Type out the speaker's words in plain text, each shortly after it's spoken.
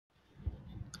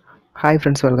Hi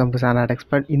friends, welcome to SANTRA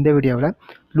techspot. இந்த வீடியோவில்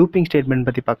looping statement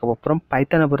பற்றி பார்க்க போகிறோம்.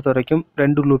 பைத்தானை பொறுத்த வரைக்கும்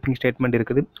 2 லூப்பிங் ஸ்டேட்மெண்ட்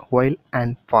இருக்குது, while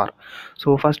and for.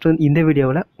 So first வந்து இந்த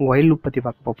வீடியோவில் while loop பற்றி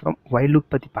பார்க்க போகிறோம். while loop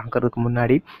பற்றி பார்க்கறதுக்கு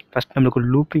முன்னாடி ஃபஸ்ட் நம்மளுக்கு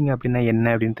லூப்பிங் அப்படின்னா என்ன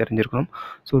அப்படின்னு தெரிஞ்சிருக்கணும்.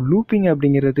 ஸோ லூப்பிங்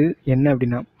அப்படிங்கிறது என்ன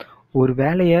அப்படின்னா, ஒரு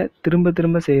வேலையை திரும்ப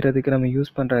திரும்ப செய்கிறதுக்கு நம்ம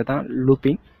யூஸ் பண்ணுறது தான்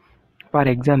லூப்பிங்.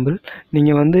 ஃபார் எக்ஸாம்பிள்,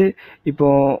 நீங்கள் வந்து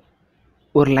இப்போது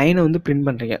ஒரு லைனை வந்து பிரிண்ட்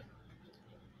பண்ணுறீங்க.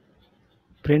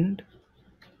 பிரிண்ட்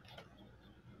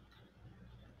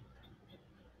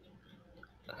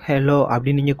ஹலோ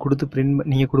அப்படின்னு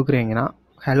நீங்கள் கொடுக்குறீங்கன்னா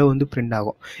ஹலோ வந்து பிரிண்ட்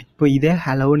ஆகும். இப்போ இதே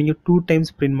ஹலோவை நீங்கள் 2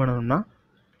 டைம்ஸ் பிரிண்ட் பண்ணணும்னா,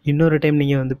 இன்னொரு டைம்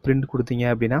நீங்கள் வந்து பிரிண்ட் கொடுத்தீங்க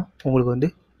அப்படின்னா உங்களுக்கு வந்து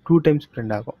 2 டைம்ஸ்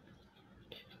பிரிண்ட் ஆகும்.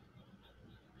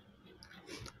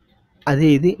 அதே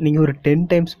இது நீங்கள் ஒரு 10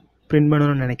 டைம்ஸ் பிரிண்ட்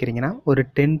பண்ணணும்னு நினைக்கிறீங்கன்னா, ஒரு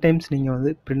 10 டைம்ஸ் நீங்கள்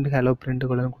வந்து பிரிண்ட் ஹலோ பிரிண்ட்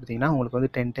கொள்ளன்னு கொடுத்தீங்கன்னா உங்களுக்கு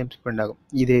வந்து 10 டைம்ஸ் பிரிண்ட் ஆகும்.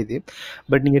 இதே இது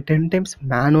பட் நீங்கள் 10 டைம்ஸ்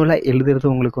மேனுவலாக எழுதுறது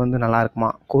உங்களுக்கு வந்து நல்லா இருக்குமா?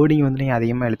 கோடிங் வந்து நீங்கள்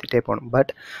அதிகமாக எழுதிட்டே போகணும்.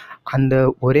 பட் அந்த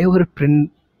ஒரே ஒரு பிரிண்ட்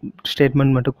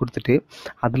ஸ்டேட்மெண்ட் மட்டும் கொடுத்துட்டு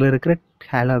அதில் இருக்கிற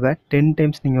ஹலோவை 10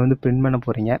 டைம்ஸ் நீங்கள் வந்து பிரிண்ட் பண்ண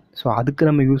போகிறீங்க. ஸோ அதுக்கு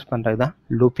நம்ம யூஸ் பண்ணுறது தான்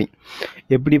லூப்பிங்.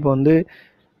 எப்படி இப்போ வந்து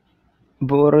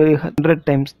இப்போ ஒரு 100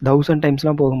 டைம்ஸ் 1000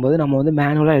 டைம்ஸ்லாம் போகும்போது நம்ம வந்து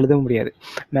மேனுவலாக எழுத முடியாது.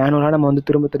 மேனுவலாக நம்ம வந்து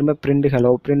திரும்ப திரும்ப பிரிண்ட்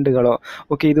ஹலோ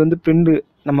ஓகே, இது வந்து பிரிண்ட்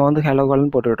நம்ம வந்து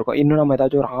ஹலோன்னு போட்டுக்கிட்டுருக்கோம். இன்னும் நம்ம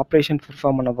ஏதாச்சும் ஒரு ஆப்ரேஷன்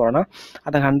பெர்ஃபார்ம் பண்ண போகிறோன்னா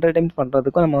அதை 100 டைம்ஸ்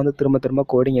பண்ணுறதுக்கும் நம்ம வந்து திரும்ப திரும்ப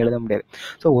கோடிங் எழுத முடியாது.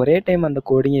 ஸோ ஒரே டைம் அந்த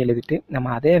கோடிங்கை எழுதிட்டு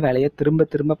நம்ம அதே வேலையை திரும்ப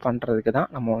திரும்ப பண்ணுறதுக்கு தான்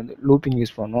நம்ம வந்து லூப்பிங்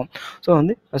யூஸ் பண்ணுவோம். ஸோ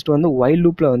வந்து ஃபஸ்ட்டு வந்து while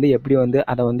லூப்பில் வந்து எப்படி வந்து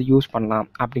அதை வந்து யூஸ் பண்ணலாம்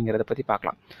அப்படிங்கிறத பற்றி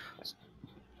பார்க்கலாம்.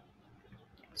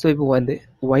 ஸோ இப்போ வந்து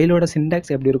whileோட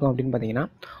சின்டாக்ஸ் எப்படி இருக்கும் அப்படின்னு பார்த்தீங்கன்னா,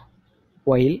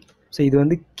 while, ஸோ இது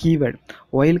வந்து கீவேர்டு.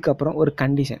 whileக்கு அப்புறம் ஒரு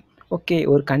கண்டிஷன். ஓகே,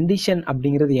 ஒரு கண்டிஷன்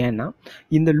அப்படிங்கிறது ஏன்னா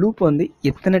இந்த லூப் வந்து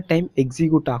எத்தனை டைம்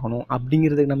எக்ஸிக்யூட் ஆகணும்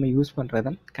அப்படிங்கிறதுக்கு நம்ம யூஸ் பண்ணுறது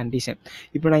தான் கண்டிஷன்.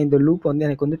 இப்போ நான் இந்த லூப் வந்து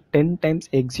எனக்கு வந்து 10 டைம்ஸ்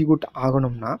எக்ஸிக்யூட்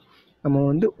ஆகணும்னா நம்ம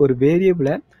வந்து ஒரு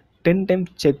வேரியபிளை 10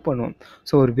 டைம்ஸ் செக் பண்ணுவோம்.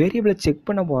 ஸோ ஒரு வேரியபிளை செக்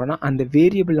பண்ண போகிறோன்னா அந்த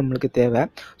வேரியபிள் நம்மளுக்கு தேவை.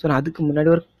 ஸோ நான் அதுக்கு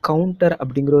முன்னாடி ஒரு கவுண்டர்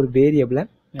அப்படிங்கிற ஒரு வேரியபிளை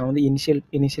நான் வந்து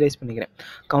இனிஷியலைஸ் பண்ணிக்கிறேன்.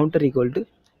 கவுண்டர் ஈக்குவல் டு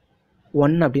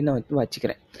 1 அப்படின்னு நான் வந்து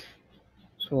வச்சுக்கிறேன்.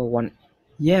 ஸோ 1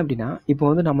 ஏன் அப்படின்னா, இப்போ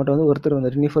வந்து நம்மகிட்ட வந்து ஒருத்தர்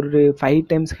வந்துட்டு நீ ஒரு 5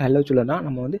 டைம்ஸ் ஹலோ சொல்லனா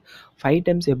நம்ம வந்து 5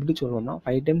 டைம்ஸ் எப்படி சொல்லுவோம்னா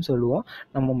 5 டைம்ஸ் சொல்லுவோம்.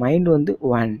 நம்ம மைண்ட் வந்து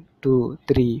 1 2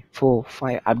 3 4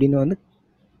 5 அப்படின்னு வந்து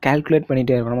கால்குலேட்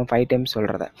பண்ணிகிட்டே இருக்கோம் நம்ம 5 டைம்ஸ்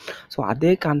சொல்கிறத. ஸோ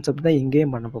அதே கான்செப்ட் தான்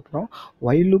இங்கேயும் பண்ண போகிறோம்.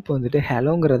 while loop வந்துட்டு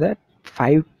ஹலோங்கிறத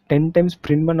 10 டைம்ஸ்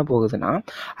பிரிண்ட் பண்ண போகுதுன்னா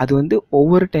அது வந்து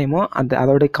ஒவ்வொரு டைமும்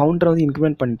அதோட கவுண்டரை வந்து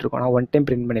இன்க்ரிமெண்ட் பண்ணிட்டுருக்கோம். நான் 1 டைம்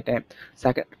பிரிண்ட் பண்ணிட்டேன்,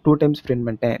 2 டைம்ஸ் பிரிண்ட்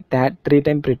பண்ணிட்டேன், 3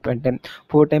 டைம் பிரிண்ட் பண்ணிட்டேன்,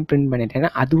 4 டைம் பிரிண்ட்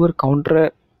பண்ணிட்டேன்னா அது ஒரு கவுண்டரை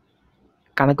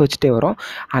கணக்கு வச்சுட்டே வரும்.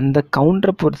 அந்த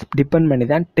கவுண்டரை பொறுத்து டிபெண்ட் பண்ணி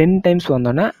தான் 10 டைம்ஸ்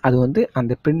வந்தோன்னா அது வந்து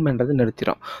அந்த பிரிண்ட் பண்ணுறது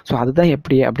நிறுத்திடும். ஸோ அதுதான்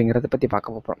எப்படி அப்படிங்கிறத பற்றி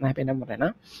பார்க்க போகிறோம். நான் இப்போ என்ன பண்ணுறேன்னா,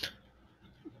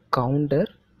 counter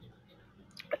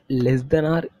less than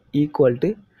R equal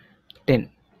to 10.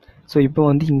 So இப்போ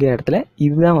வந்து இங்கே இடத்துல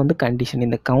இதுதான் வந்து கண்டிஷன்.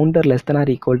 இந்த counter less than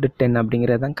R equal to 10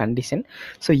 அப்படிங்கிறது தான் கண்டிஷன்.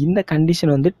 ஸோ இந்த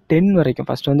கண்டிஷன் வந்து 10 வரைக்கும்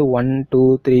ஃபஸ்ட் வந்து 1 2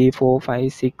 3 4 5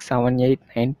 6 7 8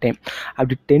 9 10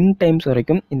 அப்படி 10 டைம்ஸ்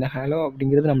வரைக்கும் இந்த ஹலோ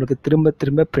அப்படிங்கிறது நம்மளுக்கு திரும்ப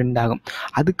திரும்ப பிரிண்ட் ஆகும்.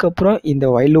 அதுக்கப்புறம் இந்த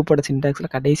while லூப்போட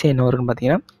சின்டாக்ஸில் கடைசியாக என்ன வரும்னு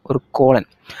பார்த்தீங்கன்னா ஒரு கோலன்.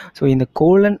 ஸோ இந்த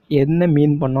கோலன் என்ன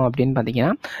மீன் பண்ணோம் அப்படின்னு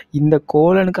பார்த்தீங்கன்னா, இந்த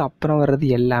கோலனுக்கு அப்புறம் வர்றது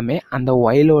எல்லாமே அந்த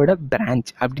whileோட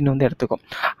பிரான்ச் அப்படின்னு வந்து எடுத்துக்கும்.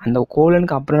 அந்த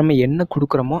கோலனுக்கு அப்புறம் நம்ம என்ன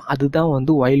கொடுக்குறோமோ அதுதான்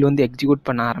வந்து while வந்து எக்ஸிக்யூட்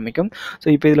பண்ண ஆரம்பிக்கும். ஸோ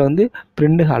இப்போ இதில் வந்து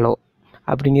பிரிண்ட் ஹலோ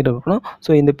அப்படிங்கிறது இருக்கணும்.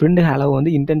 ஸோ இந்த பிரிண்ட் ஹலோ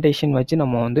வந்து இன்டென்டேஷன் வச்சு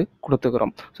நம்ம வந்து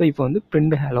கொடுத்துக்கிறோம். ஸோ இப்போ வந்து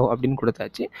பிரிண்ட் ஹலோ அப்படின்னு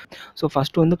கொடுத்தாச்சு. ஸோ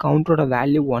ஃபஸ்ட்டு வந்து கவுண்டரோட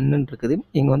வேல்யூ 1ன்னு இருக்குது.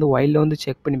 இங்கே வந்து while வந்து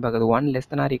செக் பண்ணி பார்க்குது 1 less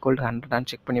than R equal to 100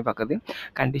 check பண்ணி பார்க்குது.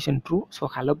 Condition true. So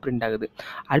hello print ஆகுது.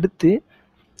 அடுத்து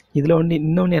இதில் வந்து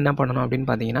இன்னொன்று என்ன பண்ணணும் அப்படின்னு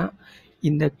பார்த்தீங்கன்னா,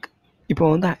 இந்த இப்போ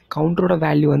வந்து கவுண்டரோட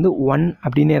வேல்யூ வந்து 1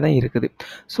 அப்படின்னே தான் இருக்குது.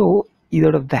 ஸோ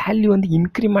இதோட வேல்யூ வந்து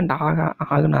இன்க்ரிமெண்ட்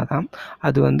ஆகுனா தான்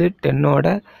அது வந்து 10ஓட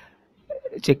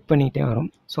செக் பண்ணிக்கிட்டே வரும்.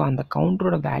 ஸோ அந்த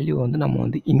கவுண்டரோட வேல்யூ வந்து நம்ம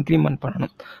வந்து இன்க்ரிமெண்ட்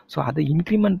பண்ணணும். ஸோ அதை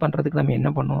இன்க்ரிமெண்ட் பண்ணுறதுக்கு நம்ம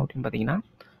என்ன பண்ணோம் அப்படின்னு பார்த்தீங்கன்னா,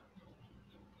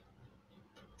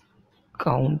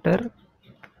 counter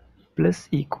plus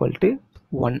equal to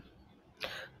 1.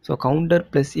 So counter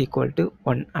plus equal to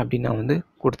 1 அப்படின்னு நான் வந்து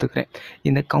கொடுத்துக்கிறேன்.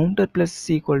 இந்த கவுண்டர் ப்ளஸ்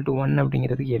ஈக்குவல் டு 1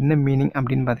 அப்படிங்கிறதுக்கு என்ன மீனிங்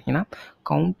அப்படின்னு பார்த்தீங்கன்னா,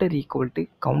 counter equal to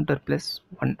counter plus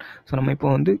 1. So நம்ம இப்போ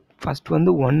வந்து ஃபஸ்ட்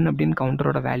வந்து 1 அப்படின்னு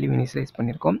கவுண்டரோட வேல்யூ இனிஷியலைஸ்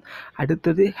பண்ணியிருக்கோம்.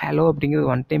 அடுத்தது ஹலோ அப்படிங்கிறது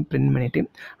 1 டைம் பிரிண்ட் பண்ணிவிட்டு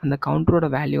அந்த கவுண்டரோட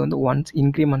வேல்யூ வந்து ஒன்ஸ்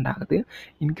இன்க்ரிமெண்ட் ஆகுது.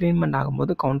 இன்க்ரிமெண்ட்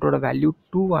ஆகும்போது கவுண்டரோட வேல்யூ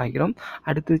 2 ஆகிரும்.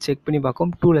 அடுத்து செக் பண்ணி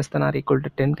பார்க்கும் 2 less than R equal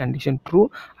to 10 condition true.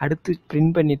 அடுத்து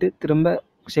பிரிண்ட் பண்ணிவிட்டு திரும்ப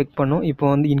செக் பண்ணும். இப்போ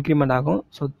வந்து இன்க்ரிமெண்ட் ஆகும்.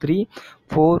 ஸோ 3,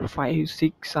 4, 5,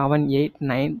 6, 7, 8,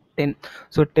 9, 10.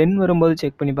 ஸோ 10 வரும்போது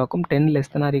செக் பண்ணி பார்க்கும். 10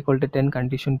 less than R equal to 10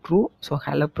 condition true. So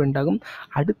hello print ஆகும்.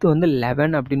 அடுத்து வந்து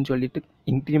 11 அப்படின்னு சொல்லிட்டு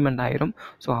இன்க்ரிமெண்ட் ஆயிரும்.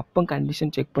 ஸோ அப்போ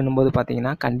கண்டிஷன் செக் பண்ணும்போது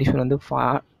பார்த்தீங்கன்னா கண்டிஷன் வந்து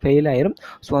ஃபெயில் ஆயிரும்.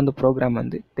 ஸோ அந்த ப்ரோக்ராம்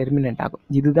வந்து டெர்மினேட் ஆகும்.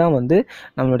 இதுதான் வந்து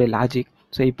நம்மளுடைய லாஜிக்.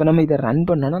 ஸோ இப்போ நம்ம இதை ரன்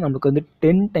பண்ணோன்னா நமக்கு வந்து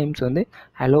 10 டைம்ஸ் வந்து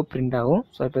ஹலோ பிரிண்ட் ஆகும்.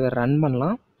 ஸோ இப்போ இதை ரன்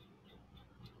பண்ணலாம்.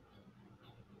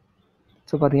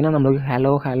 ஸோ பார்த்தீங்கன்னா நம்மளுக்கு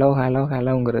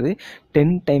ஹலோங்கிறது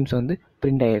 10 டைம்ஸ் வந்து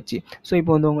பிரிண்ட் ஆயிடுச்சு. ஸோ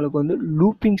இப்போ வந்து உங்களுக்கு வந்து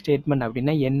லூப்பிங் ஸ்டேட்மெண்ட்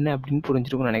அப்படின்னா என்ன அப்படின்னு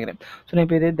புரிஞ்சிருக்கும்னு நினைக்கிறேன். ஸோ நான்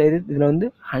இப்போ இதில் வந்து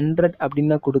 100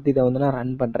 அப்படின்னு நான் கொடுத்து இதை வந்து நான்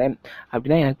ரன் பண்ணுறேன்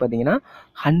அப்படின்னா எனக்கு பார்த்தீங்கன்னா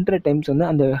 100 டைம்ஸ் வந்து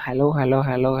அந்த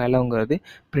ஹலோங்கிறது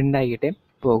பிரிண்ட் ஆகிக்கிட்டே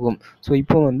போகும். ஸோ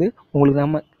இப்போ வந்து உங்களுக்கு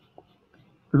நம்ம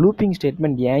லூப்பிங்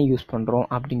ஸ்டேட்மெண்ட் ஏன் யூஸ் பண்ணுறோம்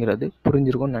அப்படிங்கிறது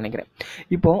புரிஞ்சிருக்கும்னு நினைக்கிறேன்.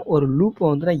 இப்போது ஒரு லூப்பை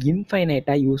வந்து நான்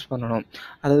இன்ஃபைனைட்டாக யூஸ் பண்ணணும்.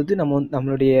 அதாவது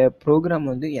நம்மளுடைய ப்ரோக்ராம்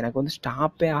வந்து எனக்கு வந்து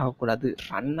ஸ்டாப்பே ஆகக்கூடாது,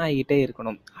 ரன் ஆகிட்டே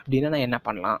இருக்கணும் அப்படின்னா நான் என்ன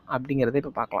பண்ணலாம் அப்படிங்கிறத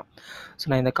இப்போ பார்க்கலாம். ஸோ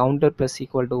நான் இந்த கவுண்டர் ப்ளஸ்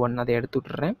ஈக்குவல் டு 1 அதை எடுத்து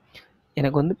விட்டுறேன்.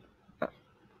 எனக்கு வந்து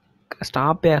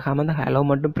ஸ்டாப்பே ஆகாமல் அந்த ஹலோ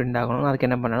மட்டும் பிரிண்ட் ஆகணும். அதுக்கு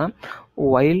என்ன பண்ணேன்னா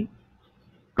ஒயில்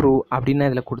ட்ரூ அப்படின்னு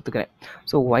நான் இதில் கொடுத்துக்கிறேன்.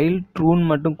 ஸோ ஒயில் ட்ரூன்னு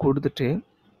மட்டும் கொடுத்துட்டு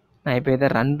நான் இப்போ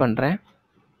இதை ரன் பண்ணுறேன்.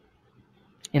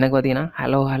 எனக்கு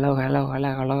பார்த்தீங்கன்னா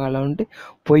ஹலோன்ட்டு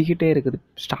போய்கிட்டே இருக்குது,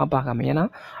 ஸ்டாப் ஆகாமல். ஏன்னா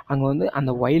அங்கே வந்து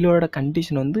அந்த ஒயிலோட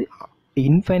கண்டிஷன் வந்து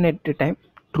இன்ஃபைனைட் டைம்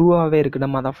ட்ரூவாகவே இருக்குது.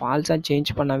 நம்ம அதை ஃபால்ஸாக சேஞ்ச்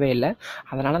பண்ணவே இல்லை.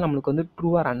 அதனால் நம்மளுக்கு வந்து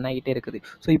ட்ரூவாக ரன் ஆகிட்டே இருக்குது.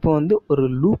 ஸோ இப்போ வந்து ஒரு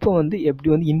லூப்பை வந்து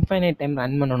எப்படி வந்து இன்ஃபைனைட் டைம்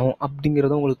ரன் பண்ணணும்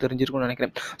அப்படிங்கிறதும் உங்களுக்கு தெரிஞ்சிருக்கும்னு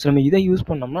நினைக்கிறேன். ஸோ நம்ம இதை யூஸ்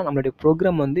பண்ணோம்னா நம்மளுடைய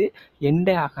ப்ரோக்ராம் வந்து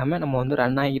எண்டே ஆகாமல் நம்ம வந்து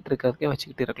ரன் ஆகிட்டு இருக்கிறதுக்கே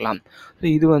வச்சுக்கிட்டு இருக்கலாம். ஸோ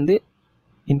இது வந்து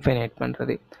இன்ஃபைனைட்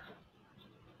பண்ணுறது.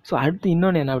 ஸோ அடுத்து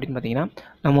இன்னொன்று என்ன அப்படின்னு பார்த்தீங்கன்னா,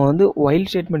 நம்ம வந்து ஒயில்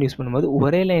ஸ்டேட்மெண்ட் யூஸ் பண்ணும்போது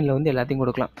ஒரே லைனில் வந்து எல்லாத்தையும்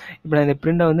கொடுக்கலாம். இப்போ நான் இந்த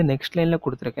பிரிண்டை வந்து நெக்ஸ்ட் லைனில்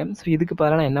கொடுத்துருக்கேன். ஸோ இதுக்கு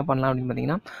பதிலாக நான் என்ன பண்ணலாம் அப்படின்னு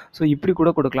பார்த்தீங்கன்னா, ஸோ இப்படி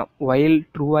கூட கொடுக்கலாம். ஒயில்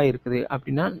ட்ரூவாக இருக்குது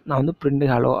அப்படின்னா நான் வந்து பிரிண்ட்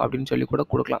ஹலோ அப்படின்னு சொல்லி கூட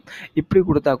கொடுக்கலாம். இப்படி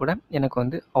கொடுத்தா கூட எனக்கு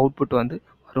வந்து அவுட்புட் வந்து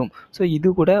வரும். ஸோ இது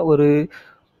கூட ஒரு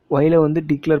ஒயிலை வந்து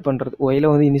டிக்ளேர் பண்ணுறது, ஒயிலை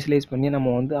வந்து இனிஷியலைஸ் பண்ணி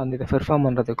நம்ம வந்து அந்த இதை பெர்ஃபார்ம்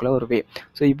பண்ணுறதுக்குள்ள ஒரு வே.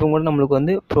 ஸோ இப்போ கூட நம்மளுக்கு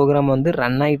வந்து ப்ரோக்ராம் வந்து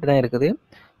ரன் ஆகிட்டு தான் இருக்குது.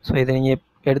 ஸோ இதை நீங்கள்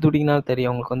எடுத்துக்கிட்டிங்கன்னா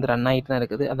தெரியும், உங்களுக்கு வந்து ரன் ஆகிட்டு தான்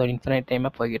இருக்குது, அதோட இன்ஃபினைட்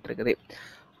டைமாக போய்கிட்டு இருக்குது.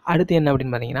 அடுத்து என்ன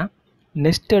அப்படின்னு பார்த்தீங்கன்னா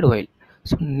nested while.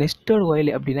 So nested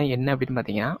while அப்படின்னா என்ன அப்படின்னு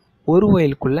பார்த்தீங்கன்னா, ஒரு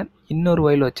ஒயிலுக்குள்ளே இன்னொரு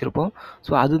ஒயில் வச்சுருப்போம்.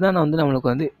 ஸோ அதுதான் நான் வந்து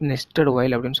நம்மளுக்கு வந்து நெஸ்டட்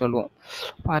ஒயில் அப்படின்னு சொல்லுவோம்.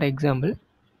 ஃபார் எக்ஸாம்பிள்,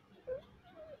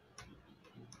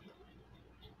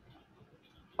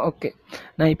 ஓகே,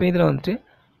 நான் இப்போ இதில் வந்துட்டு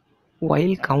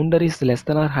while counter is less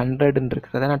than R 100ன்னு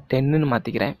இருக்கிறத நான் 10ன்னு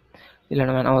மாற்றிக்கிறேன். இல்லை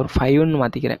நான் ஒரு 5ன்னு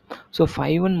மாற்றிக்கிறேன். ஸோ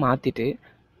 5ன்னு மாற்றிட்டு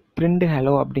பிரிண்ட்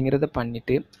ஹலோ அப்படிங்கிறத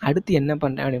பண்ணிவிட்டு அடுத்து என்ன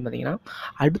பண்ணுறேன் அப்படின்னு பார்த்தீங்கன்னா,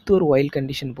 அடுத்து ஒரு ஒயில்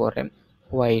கண்டிஷன் போடுறேன்.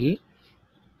 ஒயில்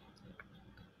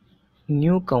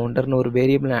நியூ கவுண்டர்னு ஒரு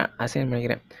வேரியபிள் அசைன்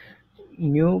பண்ணிக்கிறேன்.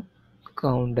 New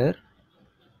counter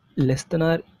less than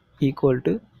R equal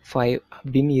to 5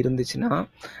 அப்படின்னு இருந்துச்சுன்னா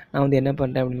நான் வந்து என்ன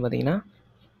பண்ணுறேன் அப்படின்னு பார்த்தீங்கன்னா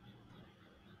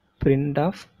பிரிண்ட்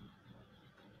ஆஃப்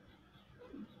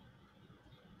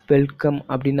வெல்கம்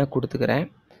அப்படின்னு நான் கொடுத்துக்கிறேன்.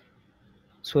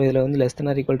 ஸோ இதில் வந்து less than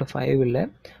R equal to 5 இல்லை.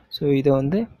 ஸோ இதை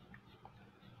வந்து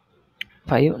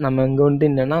 5 நம்ம இங்கே வந்து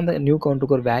என்னென்னா அந்த நியூ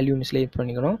கவுண்டருக்கு ஒரு வேல்யூ இனிஷியலைஸ்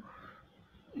பண்ணிக்கணும்.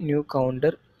 நியூ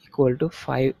கவுண்டர் ஈக்குவல் டு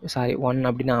 1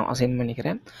 அப்படின்னு நான் அசைன்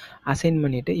பண்ணிக்கிறேன். அசைன்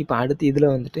பண்ணிவிட்டு இப்போ அடுத்து இதில்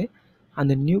வந்துட்டு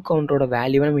அந்த நியூ கவுண்டரோட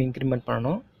வேல்யூவை நம்ம இன்க்ரிமெண்ட்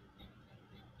பண்ணணும்.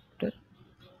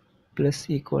 Plus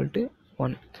equal to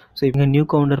 1. ஸோ இப்போ new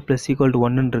counter plus equal to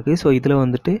 1 இருக்குது. ஸோ இதில்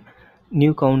வந்துட்டு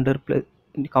new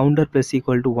counter plus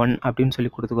equal to 1 அப்படின்னு சொல்லி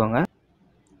கொடுத்துக்கோங்க.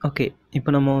 ஓகே, இப்போ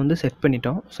நம்ம வந்து செட்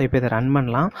பண்ணிட்டோம். ஸோ இப்போ இதை ரன்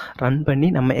பண்ணலாம். ரன் பண்ணி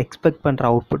நம்ம எக்ஸ்பெக்ட் பண்ணுற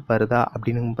அவுட்புட் வருதா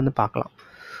அப்படின்னு வந்து பார்க்கலாம்.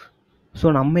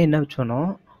 ஸோ நம்ம என்ன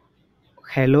சொன்னோம்,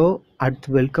 ஹலோ அடுத்து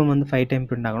வெல்கம் வந்து 5 டைம்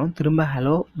பிரிண்ட் ஆகணும், திரும்ப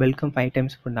ஹலோ வெல்கம் 5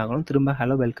 டைம்ஸ் பிரிண்ட் ஆகணும், திரும்ப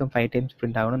ஹலோ வெல்கம் 5 டைம்ஸ்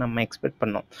பிரிண்ட் ஆகணும் நம்ம எக்ஸ்பெக்ட்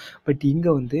பண்ணோம். பட்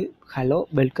இங்கே வந்து ஹலோ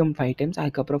வெல்கம் 5 டைம்ஸ்,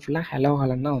 அதுக்கப்புறம் ஃபுல்லாக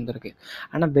ஹலோன்னு தான் வந்திருக்கு.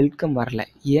 ஆனால் வெல்கம் வரல.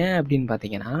 ஏன் அப்படின்னு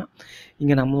பார்த்தீங்கன்னா,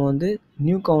 இங்கே நம்ம வந்து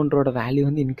நியூ கவுண்டரோட வேல்யூ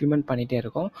வந்து இன்க்ரிமெண்ட் பண்ணிகிட்டே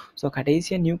இருக்கோம். ஸோ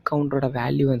கடைசியாக நியூ கவுண்டரோட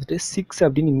வேல்யூ வந்துட்டு 6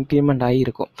 அப்படின்னு இன்க்ரிமெண்ட்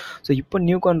ஆகியிருக்கும். ஸோ இப்போ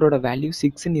நியூ கவுண்டரோட வேல்யூ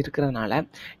 6ன்னு இருக்கிறதுனால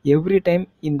எவ்ரி டைம்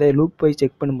இந்த லூப் போய்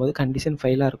செக் பண்ணும்போது கண்டிஷன்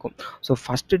ஃபெயிலாக இருக்கும். ஸோ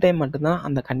ஃபஸ்ட்டு டைம் மட்டும்தான்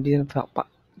அந்த கண்டிஷன்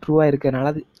ட்ரூவாக இருக்கிறதுனால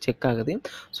அது செக் ஆகுது.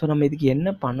 ஸோ நம்ம இதுக்கு என்ன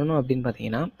பண்ணணும் அப்படின்னு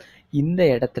பார்த்தீங்கன்னா, இந்த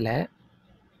இடத்துல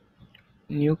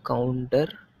நியூ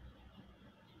கவுண்டர்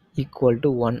ஈக்குவல் டு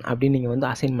 1 அப்படின்னு நீங்கள் வந்து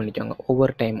அசைன் பண்ணிக்கோங்க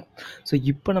ஒவ்வொரு டைமும். ஸோ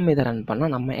இப்போ நம்ம இதை ரன்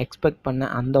பண்ணால் நம்ம எக்ஸ்பெக்ட் பண்ண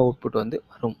அந்த அவுட்புட் வந்து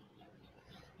வரும்.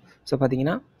 ஸோ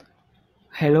பார்த்தீங்கன்னா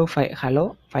hello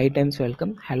 5 times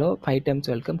welcome, hello 5 times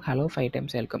welcome, hello 5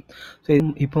 times welcome. So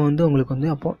இப்போ வந்து உங்களுக்கு வந்து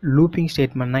அப்போது லூப்பிங்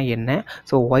ஸ்டேட்மெண்ட்னா என்ன,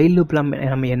 ஸோ ஒயில் லூப்பில்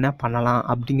நம்ம என்ன பண்ணலாம்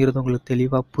அப்படிங்கிறது உங்களுக்கு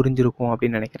தெளிவாக புரிஞ்சிருக்கும்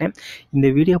அப்படின்னு நினைக்கிறேன். இந்த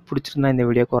வீடியோ பிடிச்சிருந்தா இந்த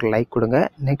வீடியோக்கு ஒரு லைக் கொடுங்க.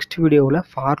 நெக்ஸ்ட் வீடியோவில்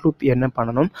ஃபார் லூப் என்ன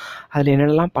பண்ணணும், அதில்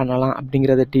என்னென்னலாம் பண்ணலாம்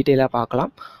அப்படிங்கிறத டீட்டெயிலாக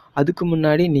பார்க்கலாம். அதுக்கு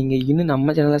முன்னாடி நீங்கள் இன்னும்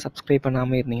நம்ம சேனலை சப்ஸ்கிரைப்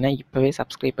பண்ணாமல் இருந்தீங்கன்னா இப்போவே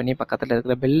சப்ஸ்கிரைப் பண்ணி பக்கத்தில்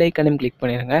இருக்கிற பெல் ஐக்கனையும் கிளிக்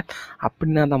பண்ணிடுங்க.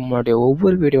 அப்படின்னா நம்மளுடைய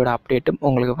ஒவ்வொரு வீடியோட அப்டேட்டும்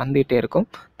உங்களுக்கு வந்துகிட்டே இருக்கும்.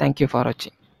 தேங்க்யூ ஃபார்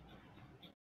வாட்சிங்.